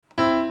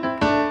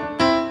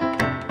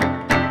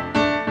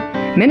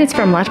Minutes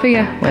from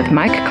Latvia with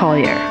Mike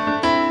Collier.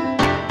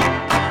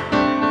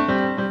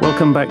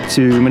 Welcome back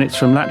to Minutes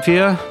from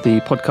Latvia,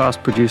 the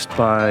podcast produced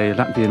by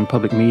Latvian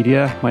Public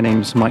Media. My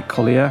name is Mike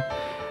Collier,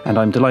 and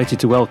I'm delighted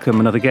to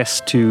welcome another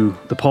guest to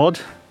the pod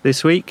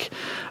this week,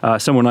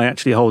 someone I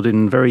actually hold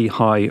in very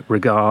high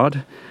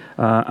regard,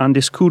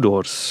 Andis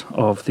Kūdors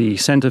of the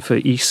Centre for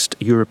East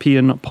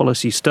European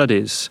Policy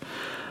Studies.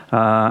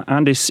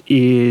 Andis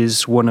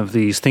is one of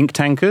these think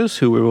tankers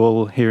who we're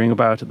all hearing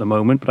about at the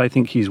moment, but I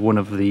think he's one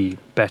of the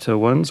better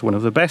ones, one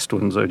of the best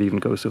ones, I'd even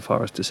go so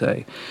far as to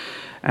say.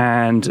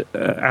 And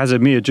as a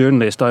mere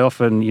journalist, I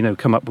often,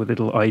 come up with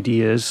little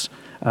ideas,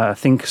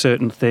 think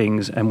certain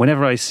things, and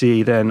whenever I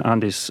see then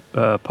Andis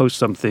post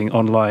something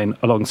online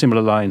along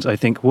similar lines, I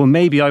think, well,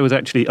 maybe I was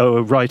actually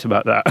right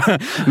about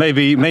that.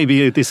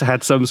 maybe this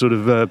had some sort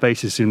of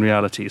basis in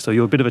reality. So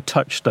you're a bit of a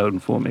touchstone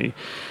for me.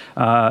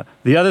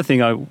 The other thing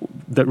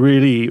that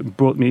really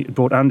brought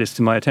Andis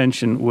to my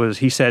attention was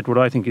he said what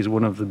I think is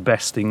one of the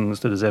best things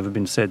that has ever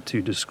been said to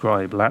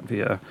describe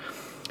Latvia.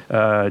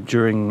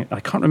 During,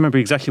 I can't remember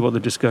exactly what the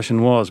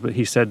discussion was, but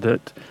he said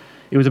that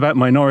it was about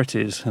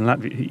minorities. And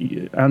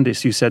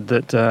Andis, you said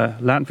that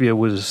Latvia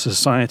was a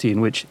society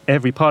in which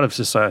every part of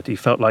society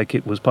felt like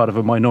it was part of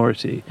a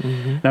minority.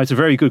 Mm-hmm. Now, it's a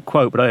very good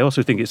quote, but I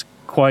also think it's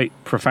quite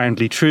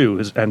profoundly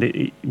true, and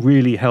it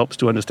really helps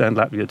to understand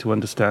Latvia, to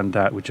understand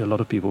that, which a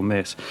lot of people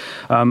miss.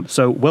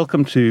 So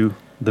welcome to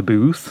the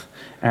booth.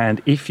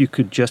 And if you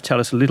could just tell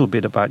us a little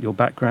bit about your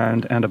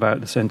background and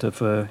about the Centre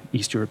for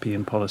East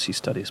European Policy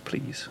Studies,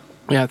 please.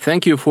 Yeah,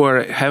 thank you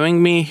for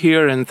having me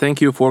here, and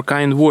thank you for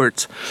kind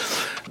words.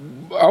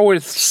 Our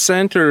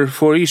Center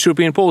for East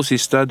European Policy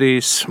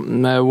Studies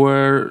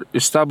were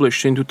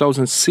established in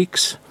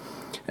 2006,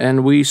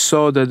 and we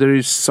saw that there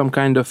is some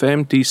kind of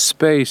empty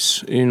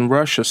space in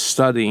Russia's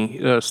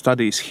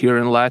studies here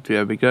in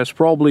Latvia, because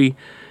probably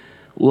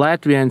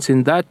Latvians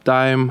in that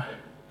time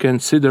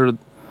considered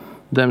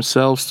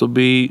themselves to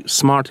be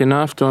smart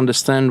enough to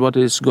understand what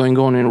is going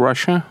on in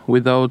Russia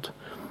without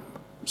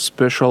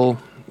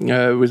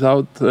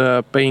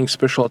paying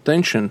special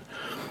attention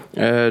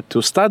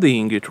to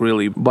studying it,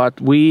 really. But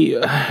we,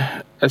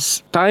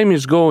 as time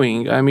is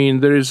going,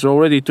 there is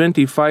already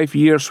 25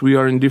 years we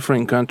are in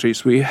different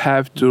countries. We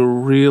have to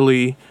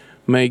really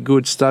make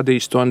good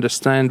studies to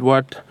understand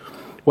what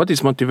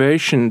is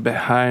motivation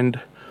behind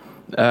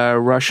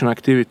Russian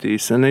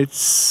activities.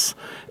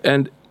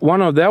 And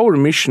one of our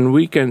mission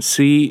we can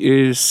see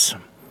is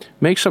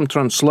make some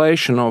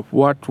translation of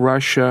what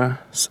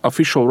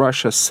official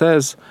Russia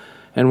says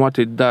and what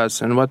it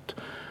does, and what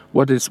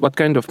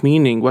kind of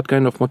meaning, what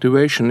kind of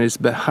motivation is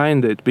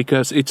behind it,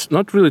 because it's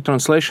not really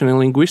translation in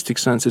linguistic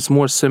sense, it's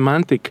more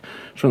semantic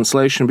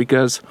translation,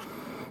 because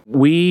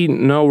we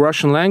know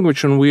Russian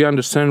language and we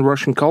understand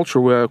Russian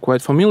culture, we are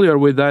quite familiar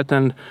with that,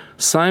 and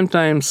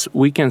sometimes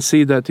we can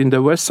see that in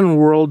the Western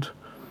world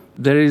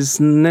there is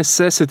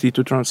necessity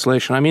to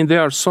translation.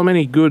 There are so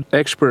many good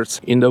experts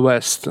in the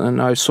West,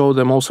 and I saw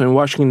them also in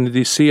Washington,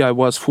 D.C. I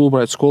was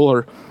Fulbright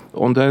Scholar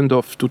on the end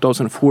of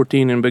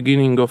 2014 and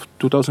beginning of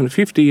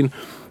 2015.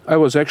 I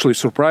was actually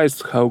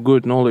surprised how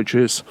good knowledge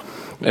is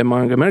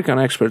among American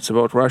experts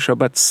about Russia,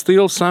 but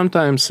still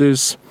sometimes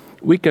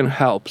we can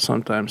help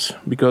sometimes,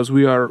 because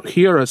we are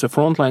here as a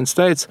frontline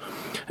states,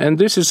 and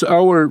this is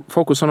our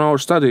focus on our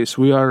studies.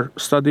 We are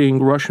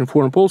studying Russian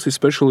foreign policy,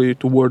 especially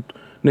toward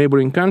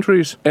neighboring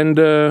countries, and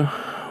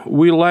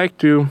we like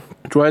to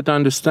try to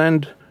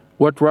understand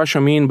what Russia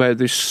means by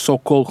this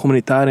so-called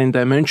humanitarian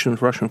dimension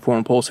of Russian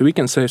foreign policy. We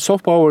can say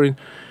soft power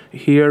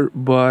here,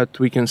 but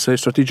we can say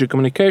strategic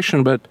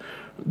communication, but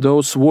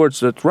those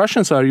words that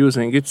Russians are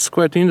using, it's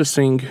quite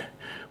interesting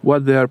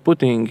what they are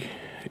putting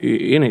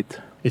in it.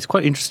 It's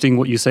quite interesting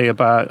what you say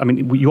about,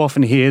 you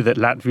often hear that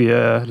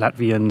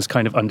Latvians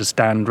kind of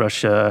understand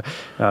Russia.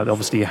 They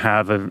obviously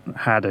have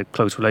had a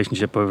close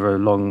relationship over a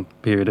long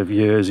period of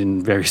years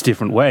in various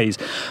different ways.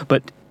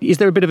 But is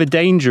there a bit of a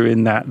danger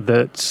in that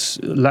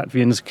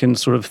Latvians can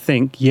sort of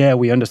think, yeah,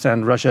 we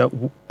understand Russia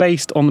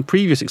based on the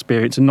previous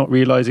experience and not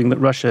realizing that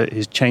Russia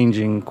is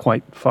changing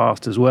quite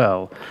fast as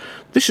well?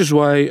 This is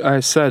why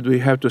I said we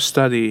have to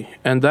study,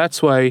 and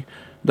that's why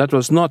that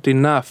was not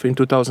enough in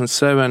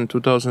 2007,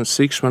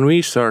 2006 when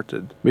we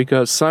started.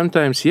 Because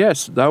sometimes,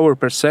 yes, our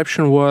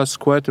perception was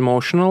quite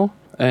emotional.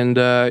 And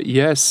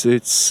yes,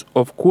 it's,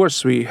 of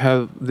course, we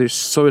have this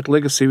Soviet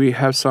legacy, we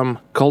have some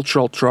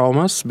cultural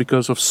traumas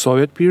because of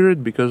Soviet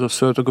period, because of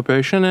Soviet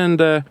occupation.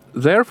 And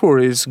therefore,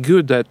 it's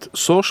good that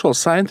social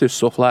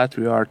scientists of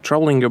Latvia are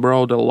traveling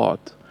abroad a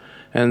lot.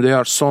 And there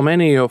are so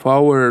many of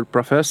our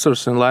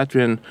professors in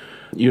Latvian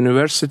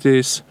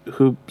universities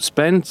who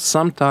spend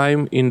some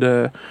time in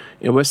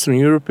Western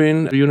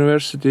European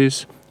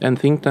universities and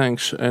think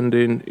tanks, and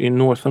in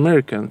North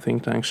American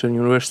think tanks and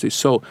universities.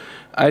 So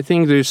I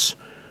think this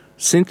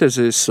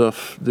synthesis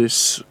of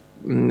this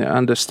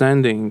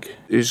understanding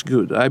is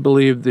good. I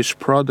believe this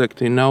product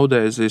in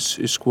nowadays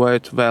is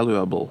quite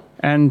valuable.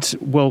 And,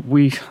 well,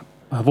 we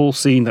have all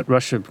seen that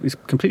Russia is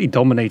completely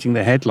dominating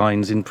the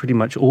headlines in pretty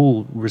much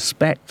all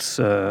respects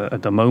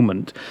at the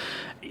moment.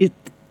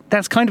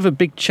 that's kind of a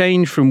big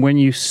change from when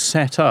you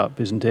set up,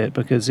 isn't it?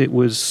 Because it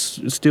was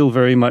still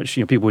very much,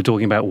 people were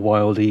talking about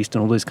Wild East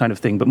and all this kind of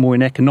thing, but more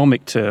in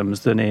economic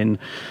terms than in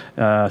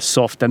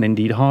soft and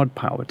indeed hard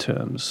power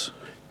terms.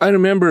 I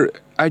remember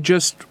I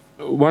just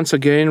once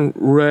again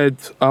read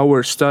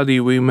our study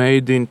we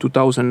made in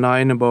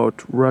 2009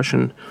 about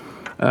Russian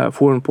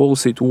foreign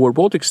policy toward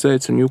Baltic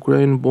states and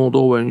Ukraine,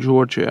 Moldova and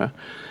Georgia.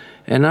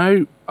 And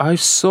I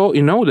saw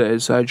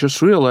nowadays, I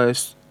just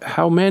realized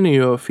how many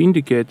of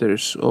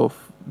indicators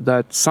of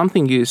that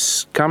something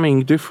is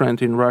coming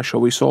different in Russia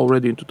we saw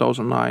already in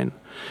 2009.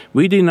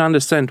 We didn't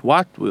understand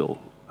what will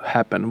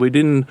happen. We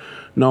didn't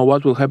know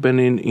what will happen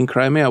in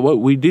Crimea.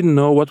 We didn't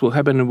know what will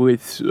happen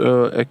with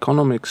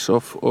economics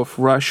of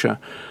Russia.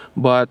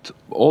 But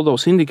all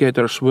those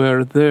indicators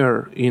were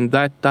there in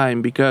that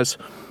time, because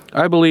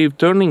I believe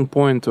turning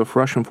point of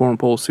Russian foreign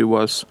policy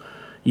was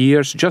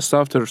years just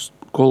after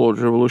colored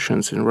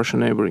revolutions in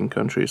Russian neighboring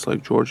countries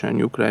like Georgia and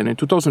Ukraine. In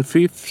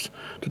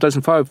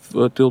 2005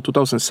 till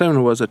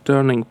 2007 was a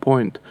turning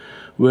point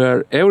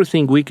where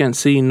everything we can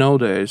see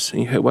nowadays,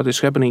 what is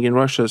happening in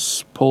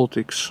Russia's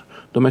politics,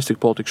 domestic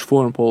politics,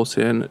 foreign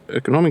policy and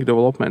economic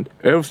development,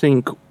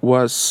 everything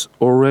was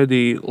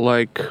already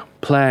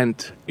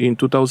planned in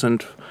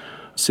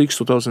 2006,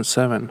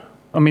 2007.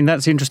 I mean,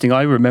 that's interesting.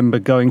 I remember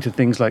going to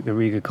things like the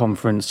Riga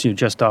conference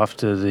just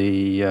after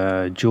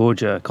the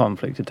Georgia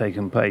conflict had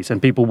taken place.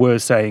 And people were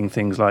saying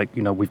things like,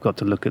 we've got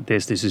to look at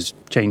this. This is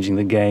changing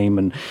the game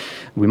and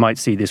we might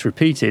see this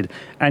repeated.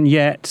 And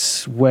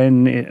yet,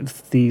 when a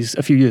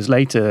few years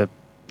later,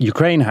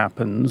 Ukraine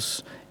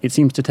happens, it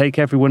seems to take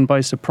everyone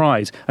by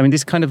surprise. I mean,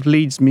 this kind of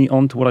leads me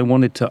on to what I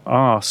wanted to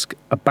ask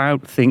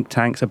about think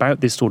tanks,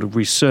 about this sort of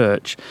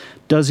research.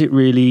 Does it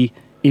really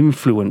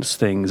influence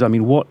things? I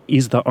mean, what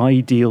is the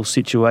ideal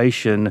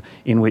situation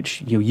in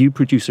which you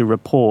produce a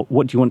report?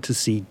 What do you want to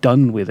see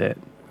done with it?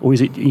 Or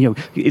is it,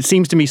 it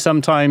seems to me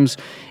sometimes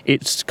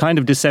it's kind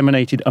of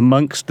disseminated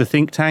amongst the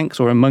think tanks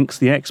or amongst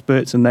the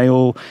experts and they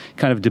all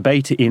kind of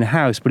debate it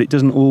in-house, but it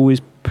doesn't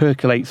always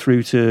percolate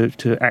through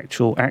to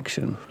actual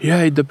action.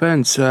 Yeah, it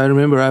depends. I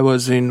remember I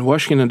was in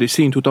Washington,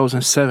 D.C. in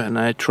 2007.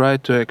 I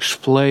tried to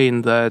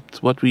explain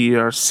that what we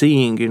are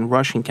seeing in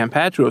Russian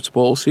compatriots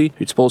policy,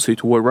 its policy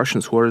toward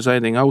Russians who are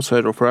residing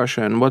outside of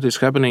Russia, and what is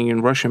happening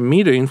in Russian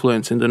media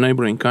influence in the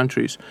neighboring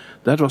countries.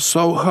 That was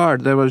so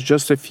hard. There was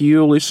just a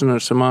few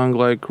listeners among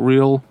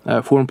real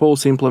foreign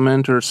policy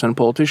implementers and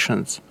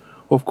politicians.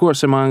 Of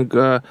course, among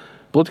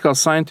political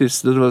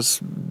scientists, the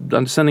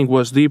understanding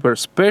was deeper,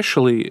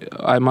 especially,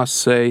 I must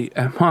say,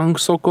 among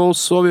so-called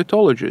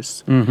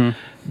Sovietologists. Mm-hmm.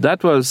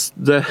 That was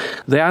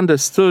they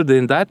understood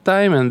in that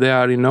time, and they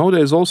are in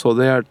nowadays also.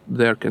 They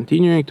are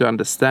continuing to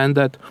understand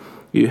that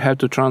you have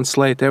to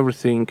translate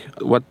everything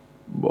what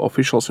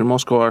officials in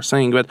Moscow are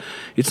saying, but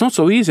it's not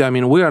so easy. I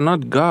mean, we are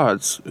not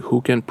gods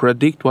who can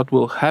predict what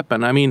will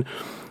happen. I mean,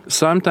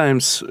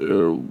 sometimes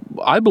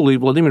I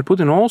believe Vladimir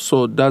Putin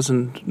also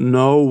doesn't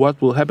know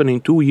what will happen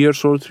in 2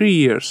 years or 3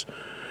 years.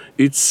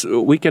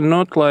 We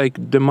cannot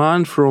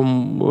demand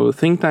from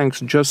think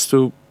tanks just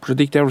to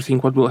predict everything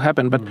what will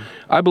happen, but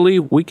I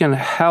believe we can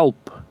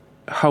help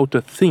how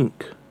to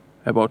think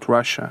about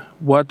Russia.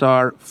 What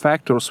are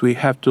factors we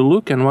have to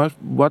look and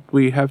what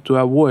we have to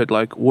avoid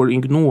or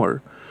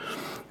ignore.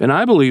 And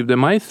I believe that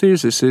my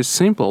thesis is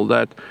simple,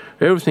 that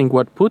everything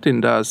what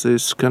Putin does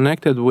is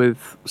connected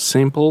with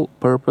simple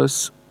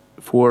purpose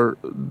for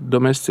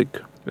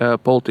domestic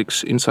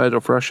politics inside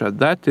of Russia.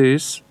 That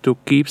is to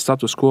keep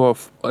status quo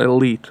of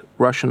elite,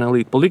 Russian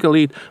elite, political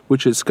elite,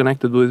 which is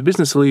connected with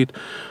business elite,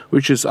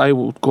 which is, I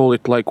would call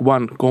it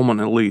one common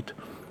elite.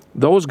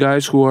 Those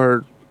guys who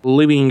are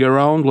living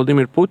around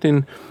Vladimir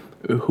Putin,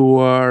 who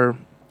are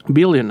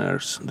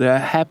billionaires, they are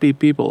happy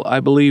people. I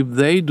believe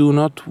they do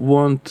not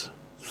want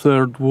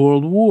Third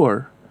World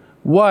War.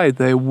 Why?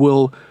 They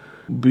will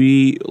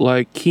be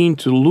keen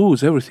to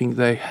lose everything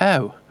they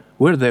have.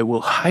 Where they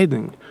will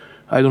hiding?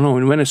 I don't know,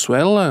 in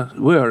Venezuela,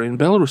 where? In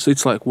Belarus,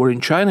 it's we're in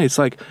China, it's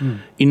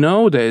in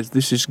nowadays,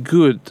 this is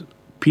good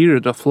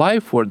period of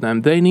life for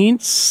them. They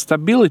need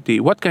stability.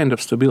 What kind of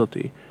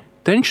stability?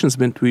 Tensions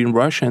between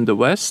Russia and the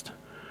West.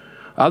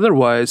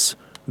 Otherwise,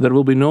 there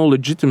will be no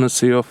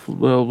legitimacy of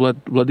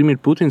Vladimir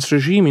Putin's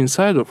regime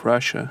inside of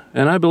Russia.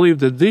 And I believe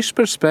that this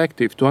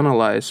perspective to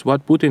analyze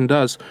what Putin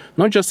does,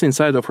 not just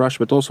inside of Russia,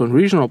 but also in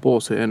regional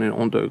policy and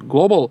on the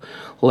global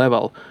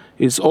level,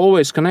 is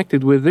always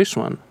connected with this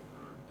one.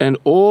 And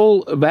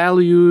all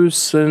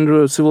values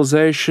and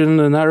civilization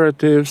and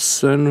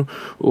narratives and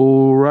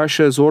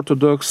Russia's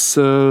orthodox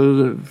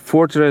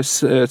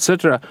fortress,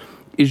 etc.,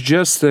 is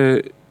just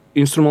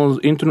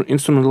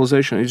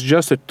instrumentalization. It's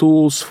just a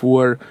tools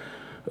for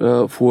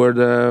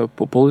the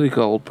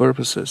political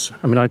purposes.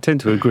 I mean, I tend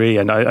to agree,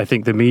 and I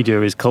think the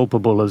media is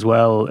culpable as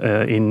well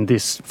in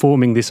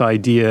forming this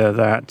idea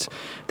that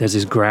there's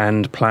this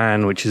grand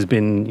plan which has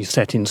been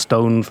set in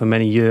stone for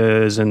many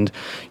years, and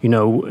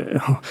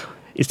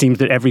it seems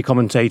that every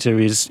commentator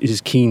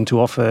is keen to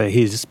offer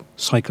his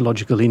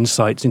psychological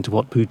insights into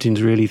what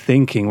Putin's really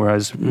thinking,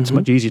 whereas it's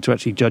much easier to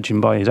actually judge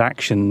him by his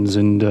actions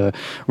and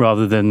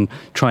rather than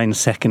try and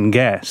second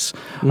guess.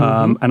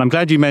 And I'm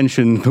glad you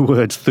mentioned the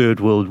words Third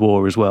World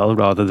War as well,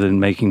 rather than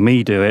making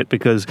me do it,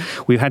 because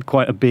we've had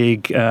quite a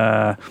big...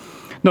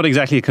 not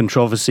exactly a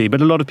controversy, but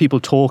a lot of people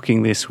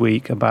talking this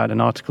week about an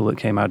article that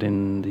came out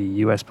in the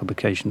US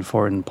publication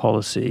Foreign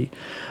Policy,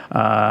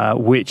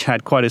 which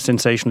had quite a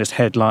sensationalist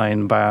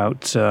headline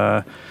about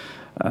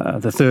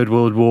the Third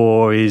World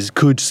War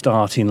could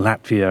start in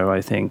Latvia,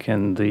 I think,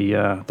 and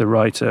the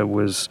writer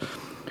was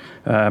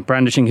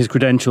brandishing his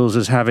credentials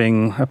as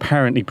having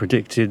apparently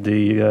predicted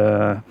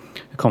the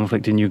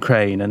conflict in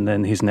Ukraine, and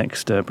then his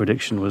next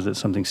prediction was that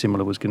something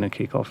similar was going to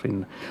kick off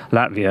in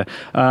Latvia.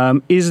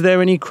 Is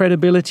there any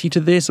credibility to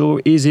this,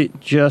 or is it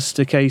just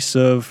a case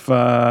of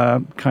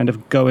kind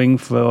of going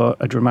for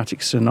a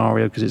dramatic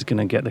scenario because it's going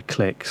to get the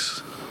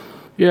clicks?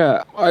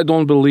 Yeah, I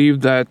don't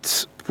believe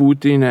that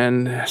Putin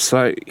and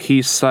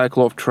his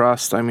cycle of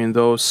trust, I mean,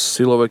 those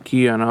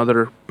Slovakia and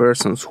other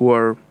persons who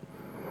are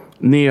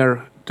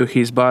near to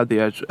his body,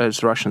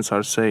 as Russians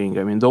are saying,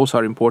 I mean, those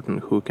are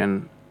important, who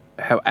can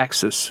have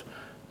access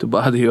to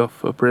body of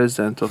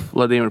President of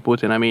Vladimir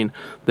Putin. I mean,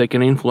 they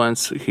can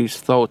influence his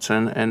thoughts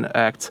and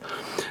acts.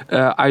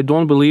 I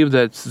don't believe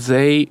that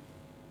they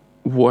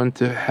want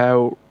to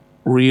have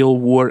real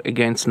war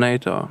against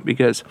NATO,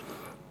 because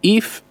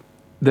if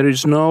there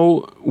is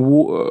no,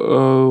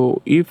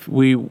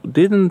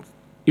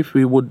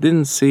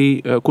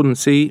 couldn't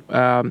see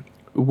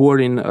war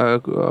in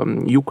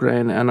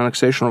Ukraine and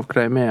annexation of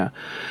Crimea,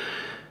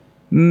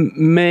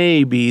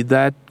 maybe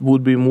that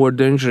would be a more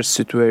dangerous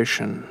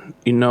situation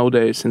in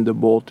nowadays in the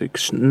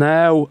Baltics.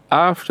 Now,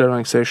 after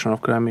annexation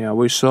of Crimea,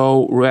 we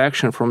saw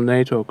reaction from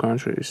NATO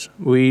countries.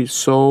 We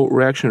saw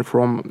reaction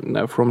from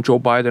Joe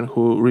Biden,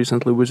 who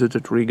recently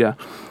visited Riga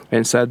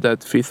and said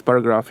that fifth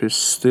paragraph is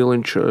still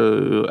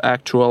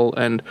actual,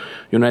 and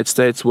United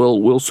States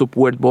will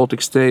support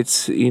Baltic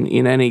states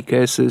in any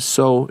cases.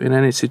 So in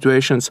any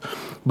situations,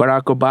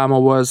 Barack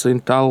Obama was in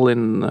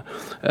Tallinn,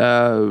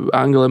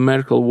 Angela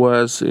Merkel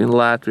was in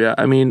Latvia.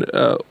 I mean,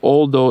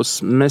 all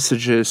those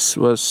messages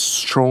was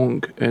strong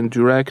and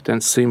direct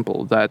and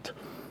simple that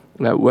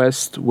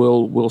West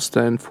will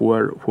stand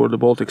for the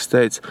Baltic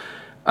states.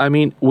 I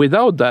mean,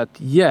 without that,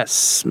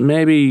 yes,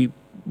 maybe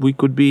we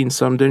could be in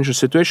some dangerous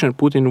situation.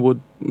 Putin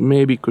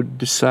could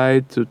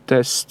decide to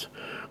test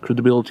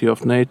credibility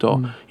of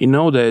NATO. In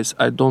nowadays,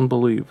 I don't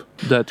believe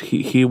that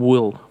he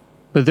will.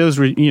 But there was,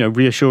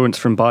 reassurance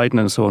from Biden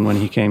and so on when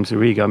he came to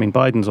Riga. I mean,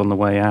 Biden's on the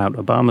way out,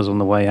 Obama's on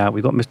the way out,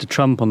 we've got Mr.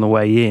 Trump on the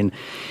way in.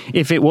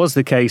 If it was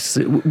the case,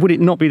 would it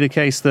not be the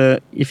case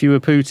that if you were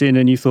Putin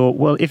and you thought,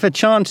 well, if a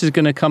chance is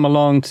going to come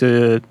along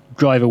to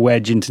drive a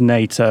wedge into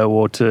NATO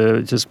or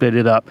to split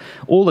it up,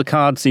 all the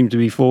cards seem to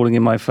be falling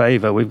in my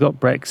favour. We've got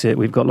Brexit,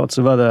 we've got lots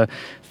of other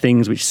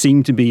things which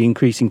seem to be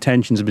increasing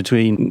tensions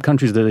between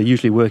countries that are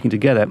usually working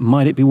together.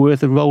 Might it be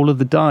worth a roll of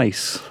the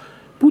dice?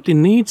 Putin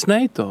needs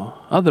NATO.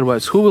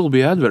 Otherwise, who will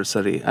be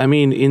adversary? I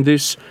mean, in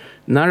this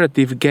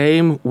narrative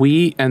game,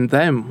 we and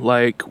them,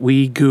 like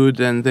we good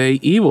and they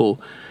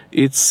evil,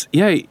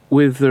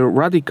 with the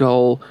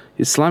radical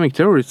Islamic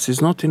terrorists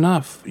is not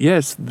enough.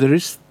 Yes,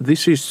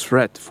 this is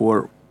threat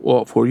for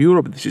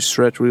Europe. This is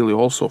threat really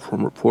also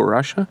for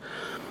Russia.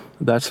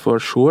 That's for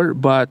sure.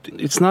 But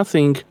it's not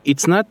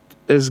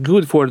as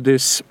good for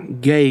this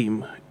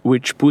game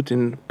which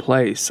Putin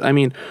plays. I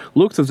mean,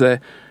 look to the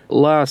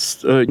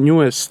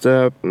newest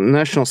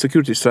national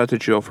security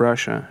strategy of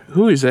Russia.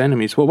 Who is the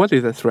enemies? Well, what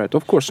is the threat?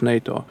 Of course,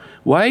 NATO.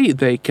 Why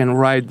they can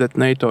write that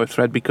NATO is a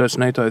threat? Because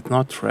NATO is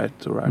not threat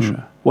to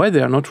Russia. Why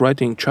they are not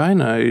writing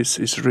China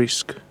is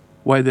risk.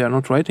 Why they are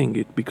not writing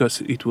it?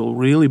 Because it will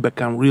really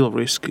become real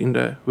risk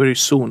very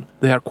soon.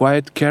 They are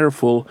quite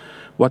careful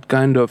what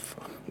kind of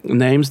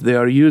names they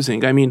are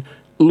using. I mean,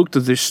 look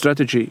at this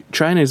strategy.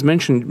 China is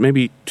mentioned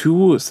maybe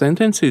 2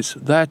 sentences.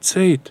 That's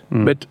it.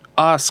 But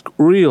ask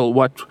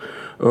what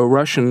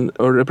Russian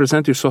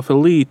representatives of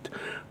elite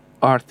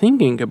are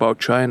thinking about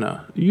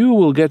China. You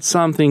will get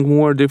something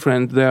more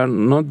different. They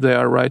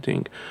are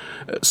writing.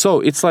 So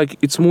it's like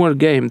it's more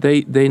game.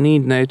 They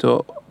need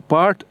NATO.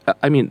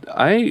 I mean,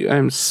 I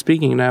am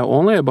speaking now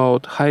only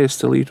about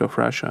highest elite of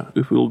Russia.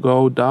 If we'll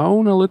go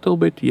down a little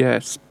bit,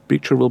 yes,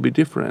 picture will be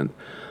different.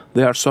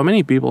 There are so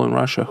many people in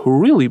Russia who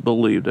really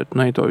believe that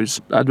NATO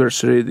is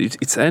adversary,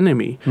 it's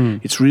enemy,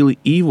 it's really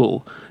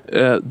evil.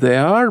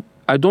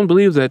 I don't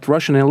believe that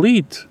Russian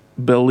elite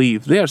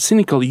believe. They are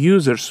cynical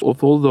users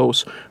of all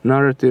those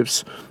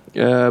narratives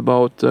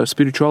about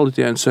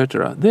spirituality,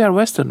 etc. They are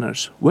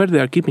Westerners, where they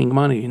are keeping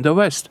money in the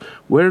West,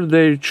 where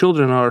their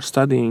children are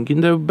studying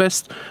in the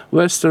best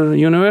Western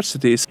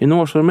universities in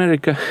North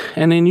America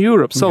and in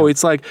Europe. So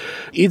it's like,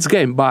 it's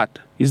game, but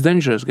it's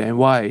dangerous game.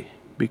 Why?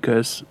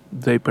 Because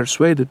they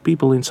persuaded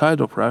people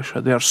inside of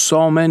Russia. There are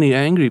so many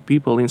angry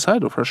people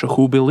inside of Russia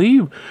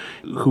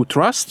who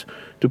trust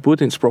to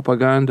Putin's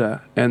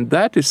propaganda. And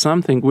that is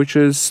something which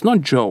is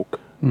not joke.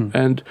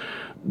 And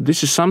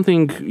this is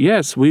something,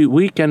 yes,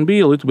 we can be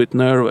a little bit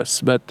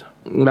nervous, but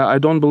I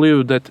don't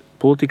believe that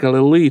political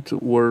elite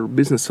or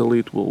business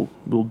elite will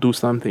do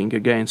something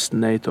against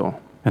NATO.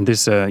 And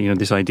this,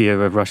 this idea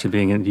of Russia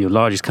being the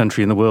largest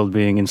country in the world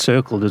being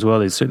encircled as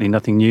well is certainly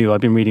nothing new. I've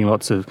been reading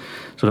lots of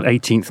sort of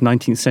 18th,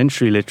 19th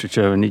century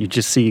literature, and you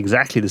just see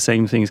exactly the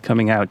same things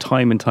coming out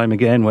time and time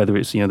again, whether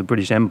it's, the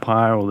British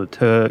Empire or the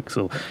Turks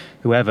or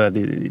whoever.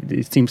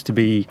 It seems to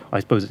be,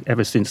 I suppose,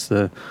 ever since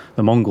the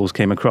Mongols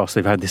came across,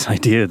 they've had this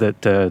idea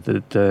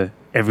that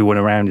everyone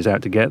around is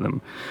out to get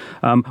them.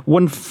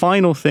 One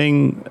final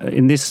thing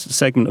in this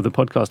segment of the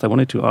podcast I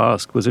wanted to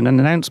ask was an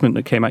announcement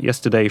that came out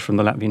yesterday from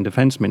the Latvian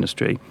Defence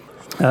Ministry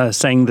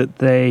saying that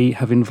they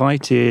have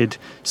invited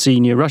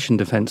senior Russian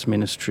Defence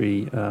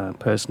Ministry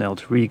personnel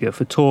to Riga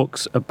for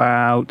talks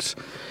about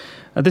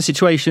the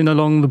situation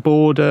along the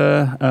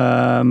border,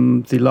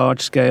 the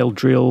large-scale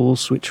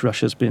drills which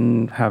Russia's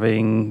been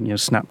having,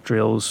 snap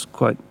drills,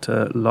 quite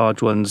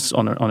large ones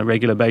on a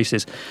regular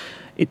basis.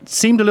 It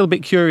seemed a little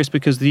bit curious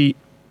because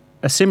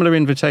a similar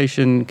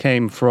invitation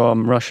came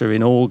from Russia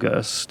in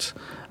August.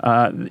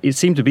 It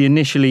seemed to be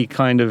initially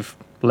kind of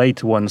laid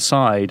to one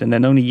side, and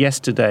then only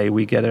yesterday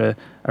we get a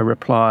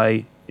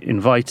reply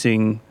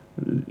inviting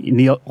in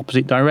the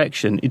opposite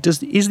direction.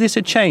 Is this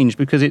a change?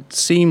 Because it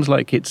seems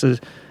like it's a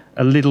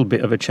little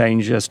bit of a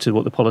change as to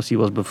what the policy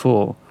was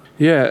before.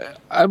 Yeah,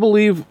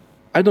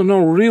 I don't know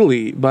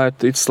really,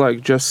 but it's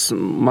like just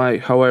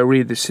how I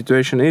read the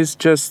situation is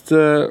just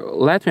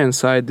Latvian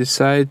side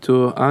decide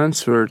to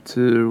answer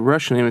to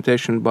Russian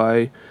invitation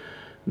by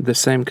the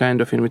same kind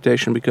of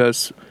invitation,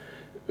 because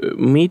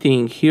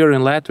meeting here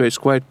in Latvia is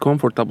quite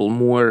comfortable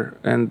more,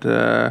 and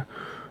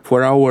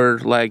for our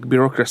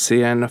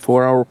bureaucracy and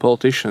for our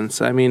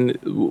politicians. I mean,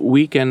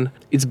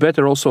 it's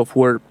better also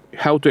for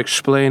how to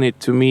explain it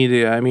to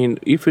media. I mean,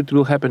 if it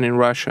will happen in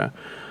Russia,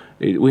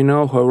 we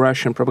know how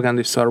Russian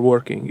propagandists are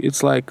working.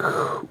 It's like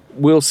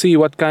we'll see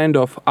what kind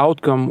of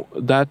outcome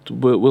that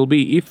will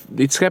be. If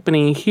it's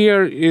happening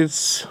here,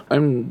 I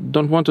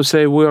don't want to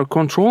say we are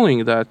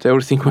controlling that,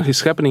 everything what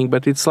is happening,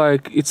 but it's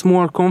like it's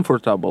more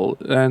comfortable,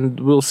 and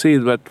we'll see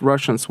that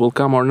Russians will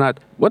come or not.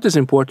 What is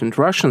important,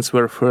 Russians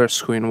were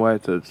first who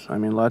invited,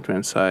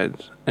 Latvian side.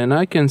 And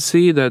I can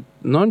see that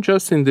not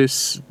just in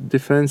this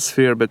defense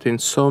sphere, but in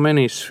so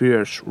many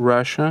spheres,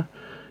 Russia,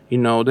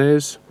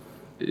 nowadays,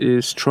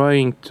 is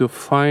trying to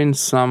find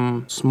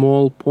some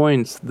small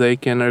points they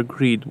can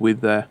agree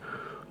with the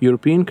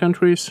European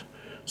countries,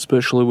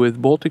 especially with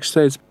Baltic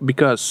states,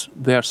 because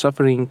they are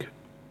suffering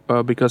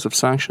because of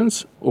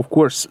sanctions. Of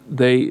course,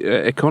 the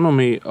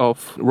economy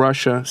of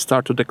Russia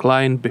start to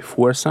decline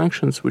before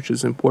sanctions, which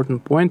is an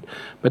important point.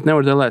 But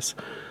nevertheless,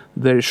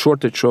 there is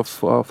shortage of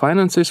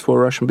finances for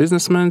Russian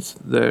businessmen.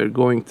 They're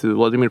going to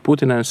Vladimir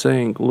Putin and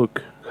saying,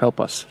 look, help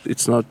us.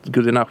 It's not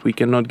good enough. We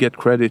cannot get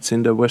credits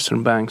in the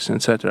Western banks,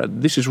 etc.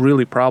 This is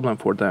really a problem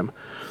for them.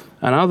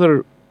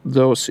 Another,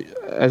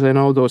 as I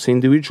know, those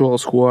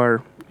individuals who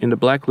are in the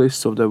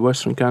blacklists of the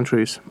Western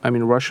countries,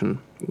 Russian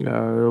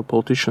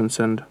politicians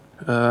and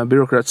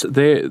bureaucrats,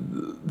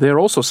 they're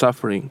also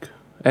suffering.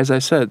 As I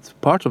said,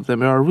 part of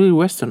them are really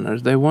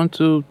Westerners. They want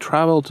to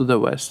travel to the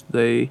West.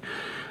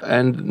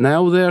 And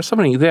now they are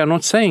suffering. They are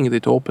not saying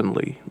it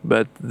openly,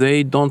 but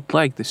they don't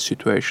like this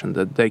situation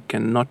that they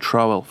cannot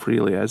travel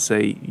freely as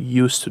they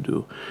used to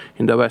do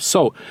in the West.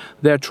 So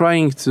they're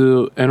trying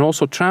to, and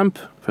also Trump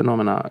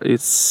phenomena.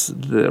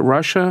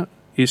 Russia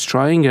is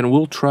trying and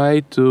will try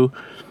to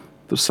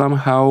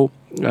somehow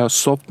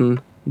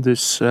soften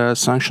this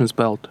sanctions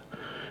belt.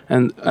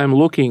 And I'm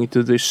looking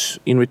to this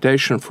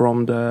invitation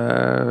from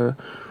the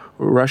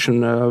Russian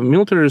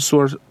military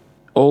resource,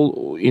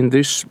 all in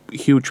this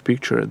huge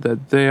picture,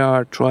 that they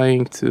are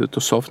trying to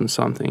soften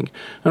something.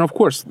 And of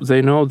course,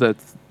 they know that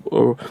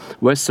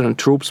Western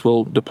troops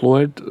will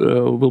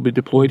be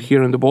deployed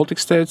here in the Baltic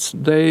states.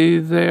 They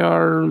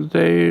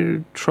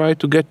try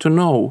to get to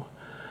know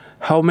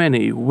how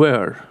many,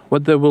 where,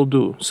 what they will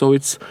do. So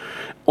it's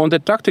on the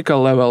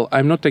tactical level,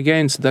 I'm not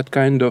against that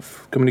kind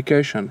of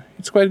communication.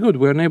 It's quite good.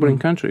 We're neighboring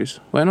countries.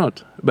 Why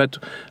not? But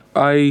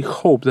I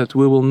hope that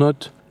we will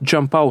not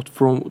jump out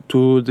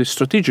to the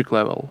strategic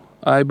level.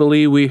 I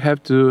believe we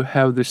have to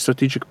have the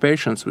strategic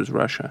patience with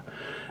Russia.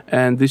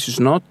 And this is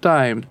not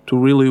time to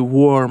really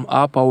warm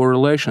up our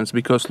relations,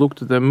 because look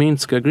to the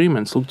Minsk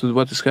agreements, look to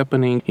what is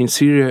happening in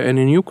Syria and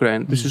in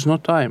Ukraine. This is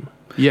not time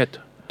yet.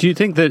 Do you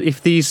think that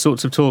if these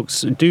sorts of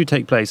talks do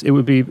take place, it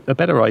would be a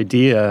better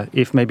idea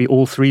if maybe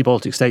all three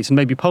Baltic states, and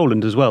maybe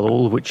Poland as well,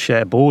 all of which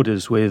share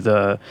borders with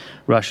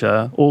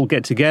Russia, all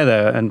get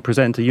together and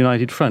present a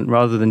united front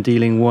rather than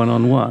dealing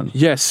one-on-one?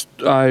 Yes,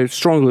 I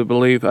strongly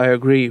believe, I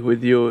agree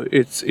with you.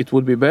 It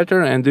would be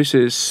better, and this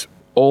is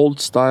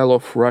old style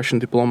of Russian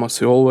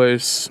diplomacy.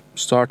 Always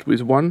start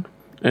with one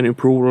and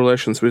improve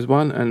relations with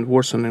one and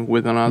worsen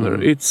with another.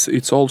 Mm-hmm.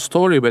 It's old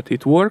story, but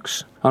it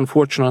works,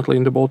 unfortunately,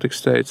 in the Baltic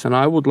states. And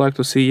I would like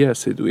to see,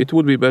 yes, it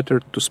would be better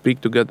to speak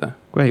together.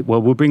 Great.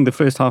 Well, we'll bring the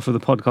first half of the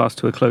podcast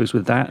to a close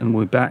with that, and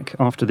we're back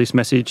after this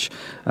message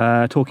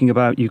talking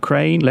about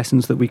Ukraine,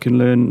 lessons that we can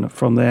learn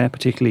from there,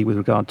 particularly with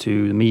regard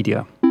to the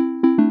media.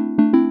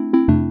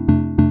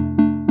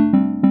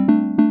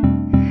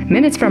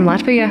 Minutes from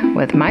Latvia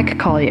with Mike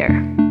Collier.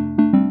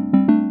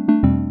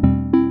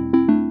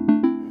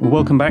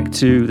 Welcome back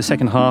to the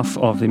second half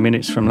of the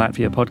Minutes from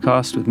Latvia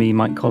podcast with me,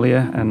 Mike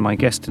Collier, and my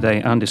guest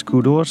today, Andis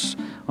Kudors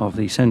of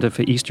the Centre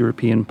for East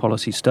European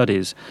Policy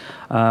Studies.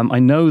 I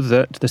know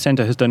that the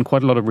Centre has done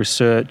quite a lot of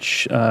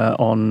research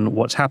on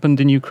what's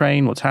happened in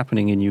Ukraine, what's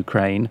happening in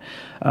Ukraine,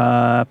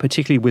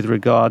 particularly with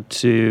regard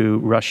to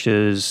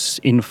Russia's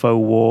info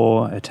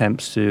war,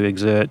 attempts to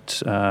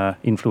exert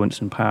influence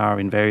and power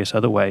in various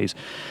other ways.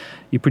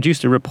 You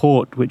produced a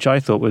report which I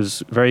thought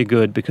was very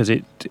good because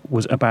it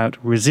was about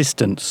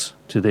resistance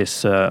to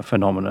this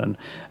phenomenon.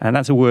 And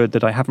that's a word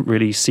that I haven't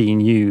really seen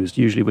used.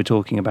 Usually we're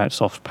talking about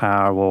soft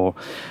power or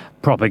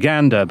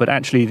propaganda, but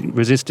actually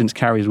resistance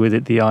carries with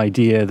it the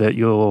idea that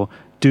you're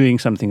doing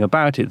something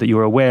about it, that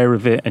you're aware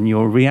of it and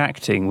you're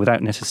reacting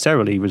without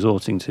necessarily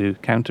resorting to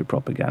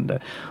counter-propaganda.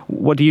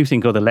 What do you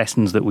think are the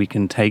lessons that we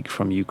can take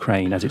from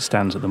Ukraine as it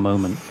stands at the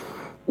moment?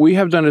 We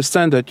have to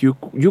understand that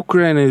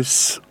Ukraine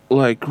is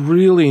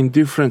really in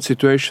different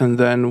situation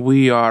than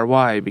we are.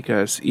 Why?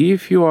 Because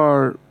if you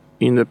are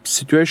in a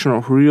situation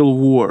of real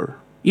war,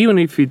 even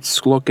if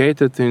it's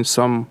located in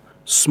some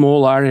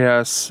small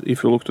areas,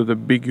 if you look to the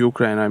big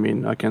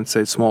Ukraine, I can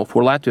say small.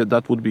 For Latvia,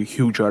 that would be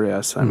huge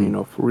areas,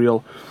 of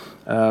real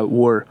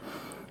war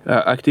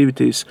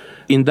activities.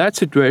 In that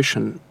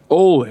situation,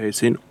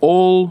 always in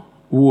all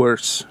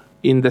wars,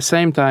 in the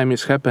same time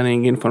is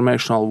happening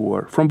informational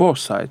war from both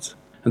sides.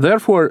 And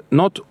therefore,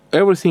 not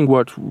everything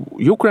what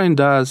Ukraine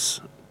does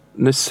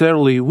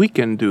necessarily we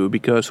can do,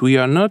 because we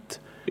are not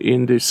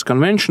in this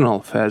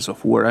conventional phase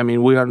of war.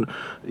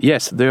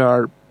 There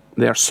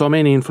are so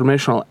many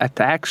informational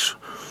attacks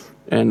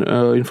and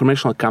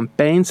informational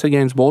campaigns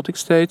against Baltic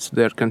states.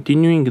 They're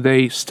continuing.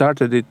 They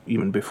started it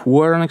even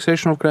before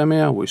annexation of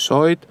Crimea. We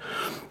saw it.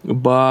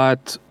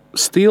 But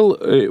still,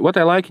 what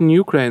I like in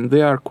Ukraine,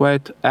 they are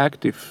quite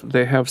active.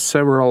 They have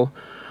several,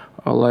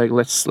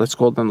 let's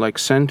call them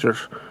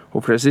centers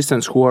of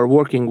resistance who are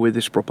working with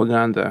this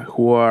propaganda,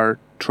 who are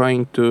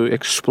trying to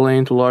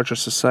explain to larger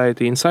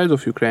society inside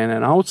of Ukraine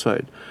and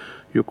outside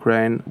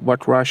Ukraine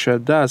what Russia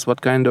does,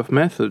 what kind of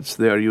methods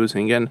they are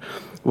using. And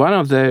one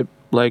of the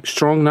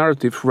strong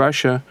narrative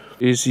Russia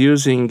is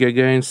using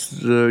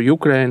against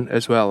Ukraine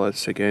as well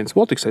as against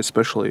Baltic states,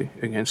 especially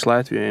against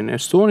Latvia and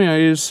Estonia,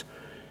 is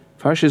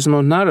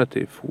fascism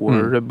narrative, or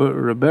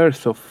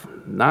rebirth of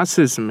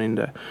Nazism in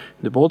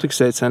the Baltic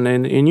states and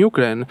in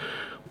Ukraine,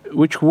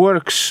 which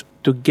works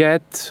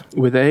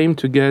with the aim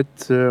to get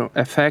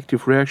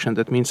effective reaction.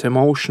 That means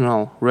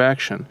emotional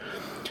reaction.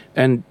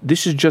 And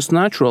this is just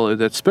naturally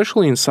that,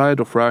 especially inside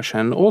of Russia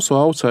and also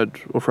outside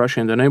of Russia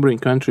in the neighboring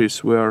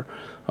countries where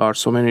are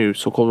so many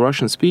so-called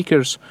Russian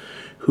speakers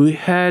who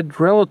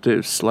had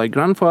relatives like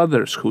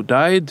grandfathers who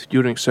died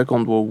during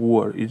Second World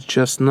War, it's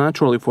just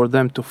naturally for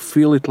them to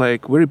feel it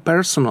very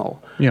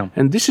personal. Yeah.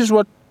 And this is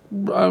what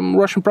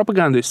Russian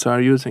propagandists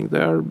are using. They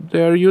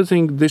are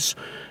using this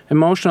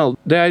emotional.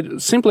 The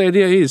simple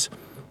idea is,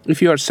 if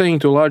you are saying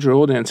to a larger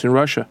audience in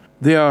Russia,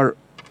 they are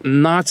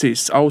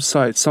Nazis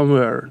outside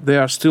somewhere, they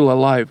are still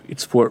alive.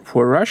 It's for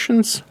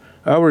Russians,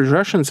 average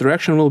Russians'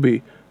 reaction will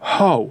be,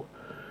 how?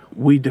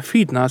 We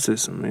defeat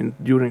Nazism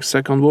during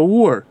Second World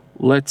War.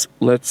 Let's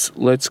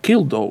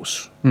kill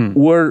those.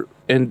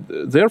 And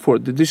therefore,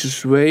 this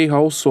is way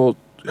also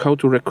how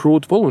to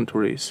recruit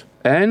voluntaries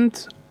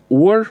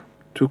or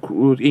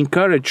to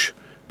encourage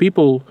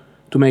people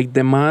to make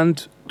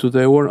demand to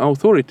their own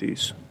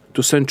authorities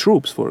to send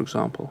troops, for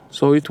example.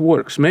 So it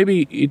works.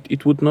 Maybe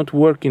it would not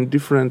work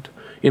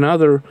in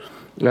other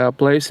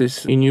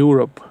places in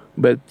Europe,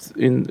 but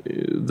in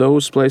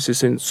those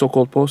places in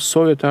so-called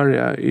post-Soviet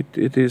area,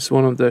 it is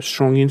one of the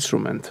strong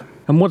instruments.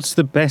 And what's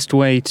the best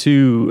way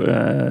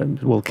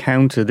to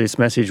counter this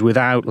message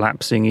without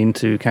lapsing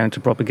into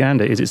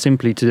counter-propaganda? Is it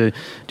simply to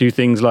do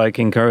things like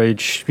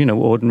encourage,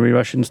 ordinary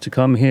Russians to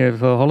come here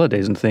for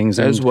holidays and things?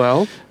 As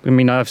well.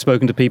 I've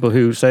spoken to people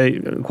who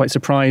say quite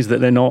surprised that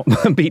they're not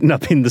beaten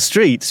up in the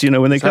streets,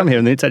 when they come here,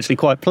 and it's actually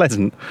quite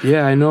pleasant.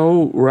 Yeah, I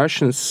know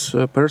Russians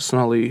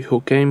personally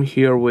who came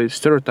here with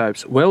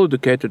stereotypes,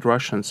 well-educated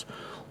Russians,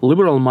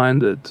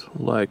 liberal-minded,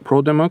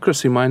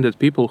 pro-democracy-minded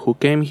people who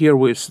came here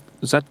with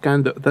that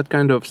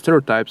kind of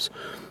stereotypes.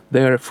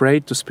 They are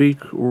afraid to speak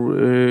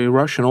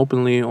Russian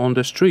openly on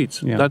the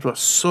streets. Yeah. That was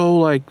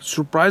so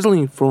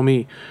surprising for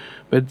me.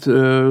 But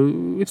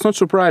it's not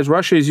surprise.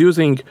 Russia is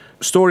using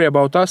story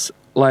about us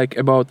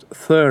about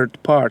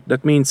third part.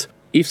 That means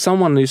if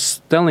someone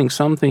is telling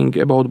something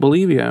about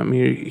Bolivia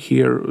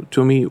here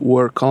to me,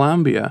 or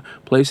Colombia,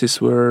 places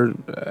where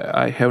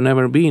I have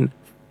never been,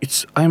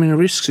 I'm in a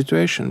risk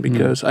situation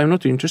because I'm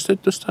not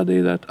interested to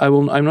study that.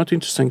 I'm not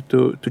interested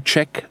to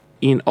check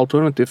in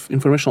alternative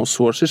informational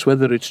sources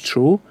whether it's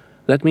true.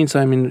 That means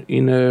I'm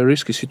in a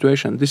risky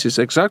situation. This is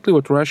exactly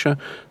what Russia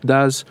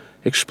does,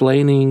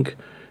 explaining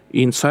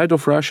inside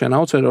of Russia and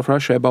outside of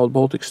Russia about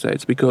Baltic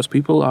states, because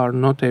people are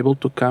not able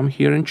to come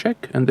here and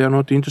check, and they're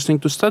not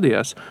interested to study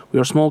us. We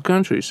are small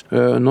countries,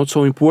 not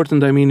so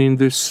important, in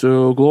this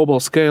global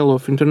scale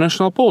of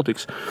international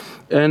politics.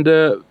 And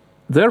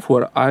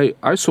therefore,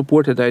 I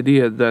supported the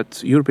idea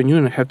that European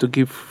Union have to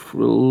give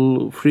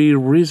free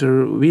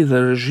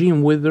visa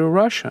regime with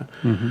Russia.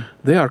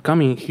 They are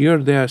coming here,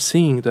 they are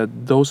seeing that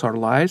those are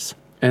lies,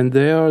 and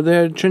they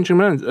are changing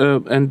minds.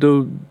 And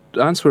to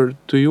answer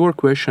to your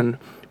question,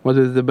 what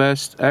is the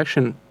best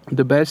action?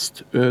 The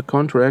best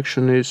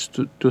counteraction is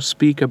to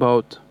speak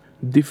about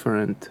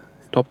different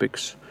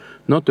topics,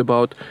 not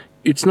about.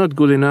 It's not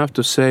good enough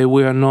to say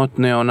we are not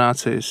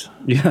neo-Nazis.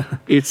 Yeah,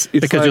 it's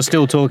because like, you're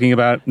still talking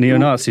about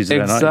neo-Nazis.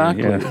 Then,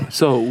 exactly. aren't you? Yeah.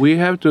 So we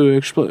have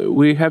to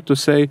we have to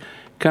say,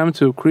 come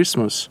to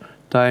Christmas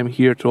time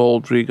here to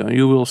Old Riga.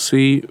 You will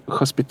see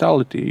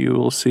hospitality. You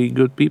will see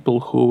good people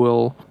who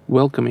will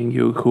welcoming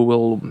you, who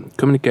will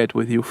communicate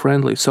with you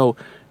friendly. So,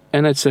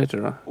 and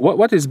etc.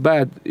 What is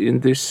bad in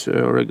this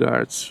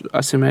regards?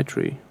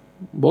 Asymmetry.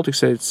 Baltic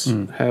states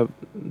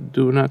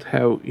do not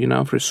have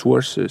enough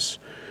resources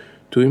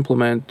to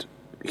implement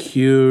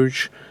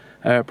huge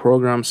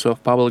programs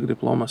of public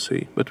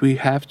diplomacy. But we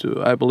have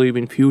to. I believe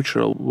in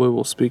future we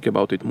will speak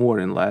about it more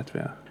in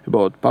Latvia,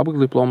 about public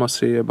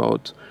diplomacy,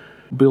 about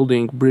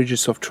building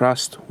bridges of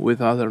trust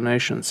with other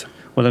nations.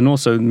 Well, and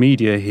also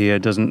media here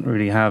doesn't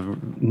really have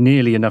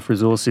nearly enough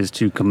resources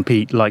to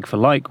compete like for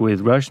like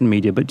with Russian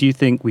media. But do you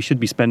think we should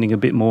be spending a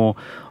bit more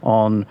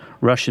on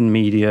Russian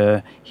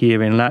media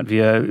here in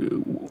Latvia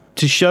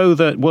to show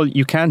that, well,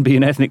 you can be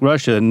an ethnic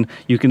Russian,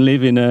 you can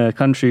live in a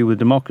country with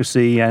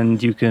democracy,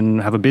 and you can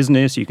have a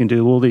business, you can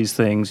do all these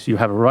things, you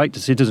have a right to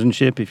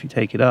citizenship if you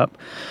take it up,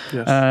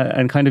 yes.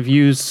 And kind of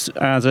use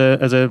as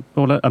a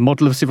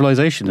model of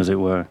civilization, as it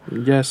were.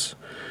 Yes.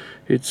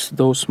 It's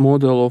those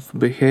model of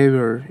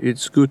behavior.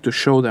 It's good to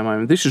show them. I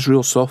mean, this is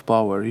real soft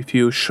power. If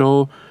you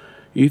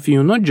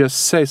not just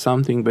say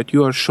something, but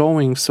you are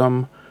showing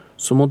some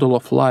model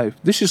of life.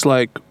 This is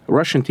like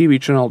Russian TV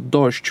channel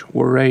Dozhd,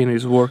 where rain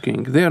is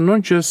working. They are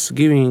not just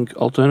giving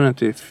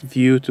alternative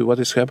view to what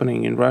is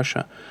happening in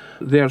Russia.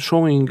 They are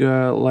showing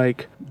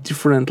like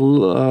different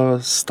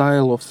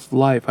style of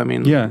life. I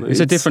mean, it's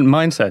a different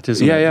mindset,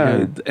 isn't it?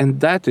 Yeah, and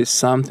that is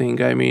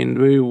something. I mean,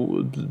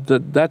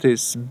 that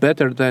is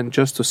better than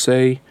just to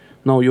say,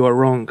 no, you are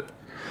wrong.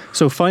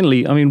 So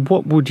finally, I mean,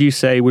 what would you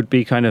say would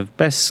be kind of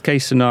best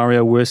case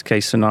scenario, worst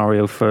case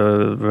scenario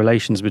for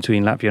relations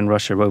between Latvia and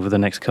Russia over the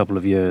next couple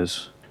of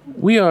years?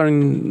 We are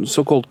in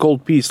so-called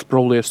cold peace.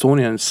 Probably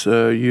Estonians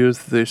use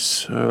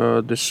this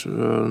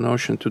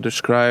notion to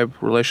describe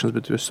relations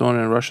between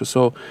Estonia and Russia.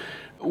 So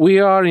we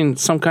are in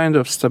some kind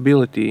of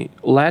stability.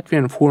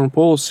 Latvian foreign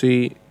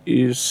policy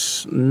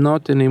is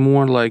not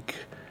anymore like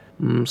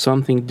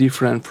something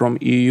different from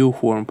EU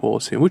foreign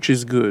policy, which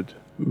is good.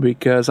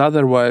 Because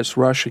otherwise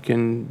Russia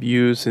can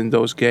use in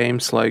those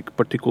games like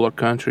particular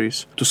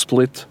countries to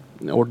split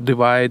or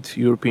divide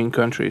European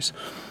countries.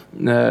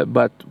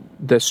 But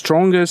the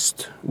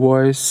strongest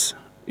voice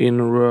in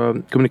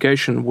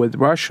communication with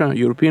Russia,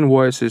 European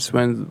voice, is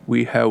when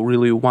we have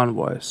really one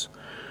voice.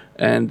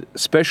 And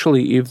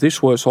especially if this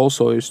voice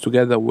also is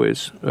together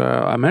with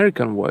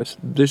American voice,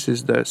 this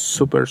is the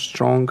super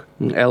strong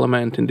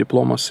element in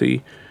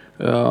diplomacy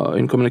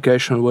in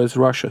communication with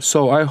Russia.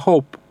 So I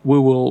hope we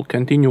will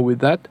continue with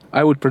that.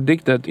 I would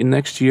predict that in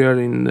next year,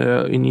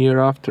 in year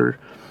after,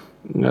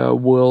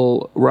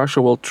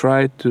 Russia will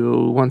try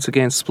to once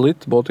again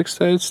split Baltic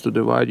states, to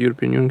divide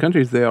European Union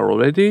countries. They are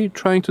already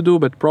trying to do,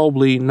 but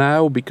probably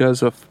now,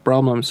 because of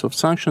problems of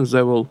sanctions,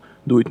 they will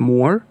do it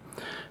more.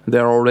 They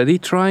are already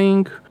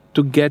trying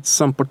to get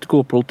some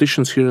particular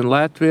politicians here in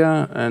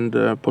Latvia and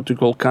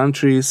particular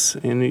countries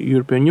in the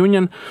European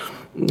Union.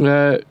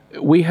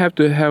 We have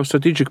to have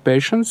strategic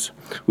patience.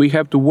 We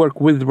have to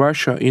work with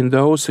Russia in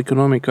those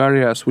economic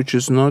areas which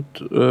is not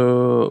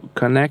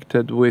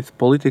connected with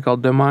political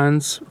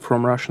demands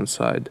from Russian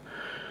side.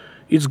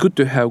 It's good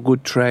to have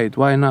good trade.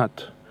 Why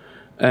not?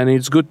 And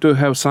it's good to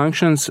have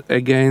sanctions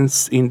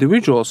against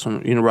individuals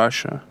in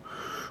Russia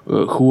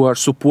who are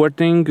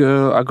supporting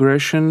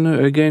aggression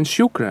against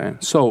Ukraine.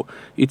 So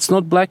it's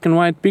not black and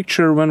white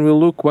picture when we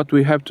look what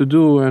we have to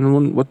do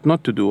and what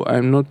not to do.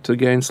 I'm not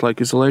against like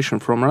isolation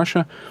from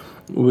Russia.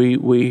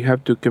 We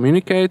have to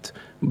communicate,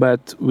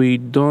 but we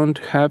don't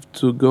have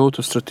to go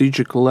to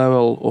strategic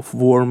level of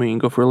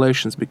warming of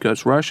relations,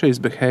 because Russia is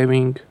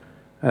behaving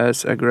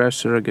as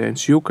aggressor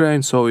against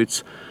Ukraine. So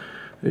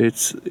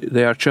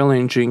they are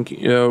challenging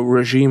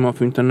regime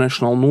of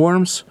international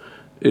norms.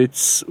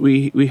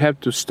 We have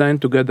to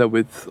stand together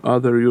with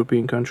other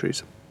European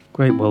countries.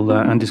 Great. Well,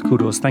 Andis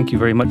Kūdors, thank you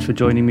very much for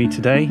joining me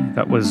today.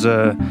 That was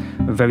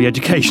very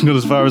educational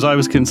as far as I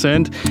was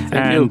concerned.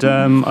 Thank you.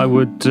 I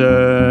would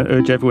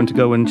urge everyone to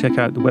go and check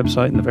out the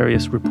website and the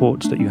various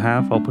reports that you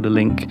have. I'll put a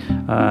link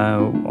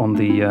on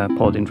the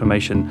pod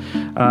information.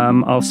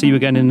 I'll see you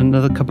again in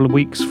another couple of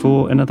weeks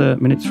for another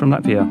Minutes from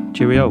Latvia.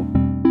 Cheerio.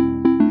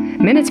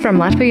 Minutes from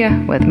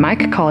Latvia with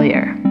Mike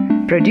Collier.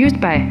 Produced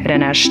by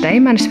Renārs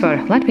Steimanis for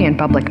Latvian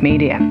Public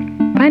Media.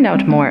 Find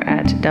out more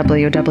at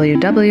www.lsm.lv.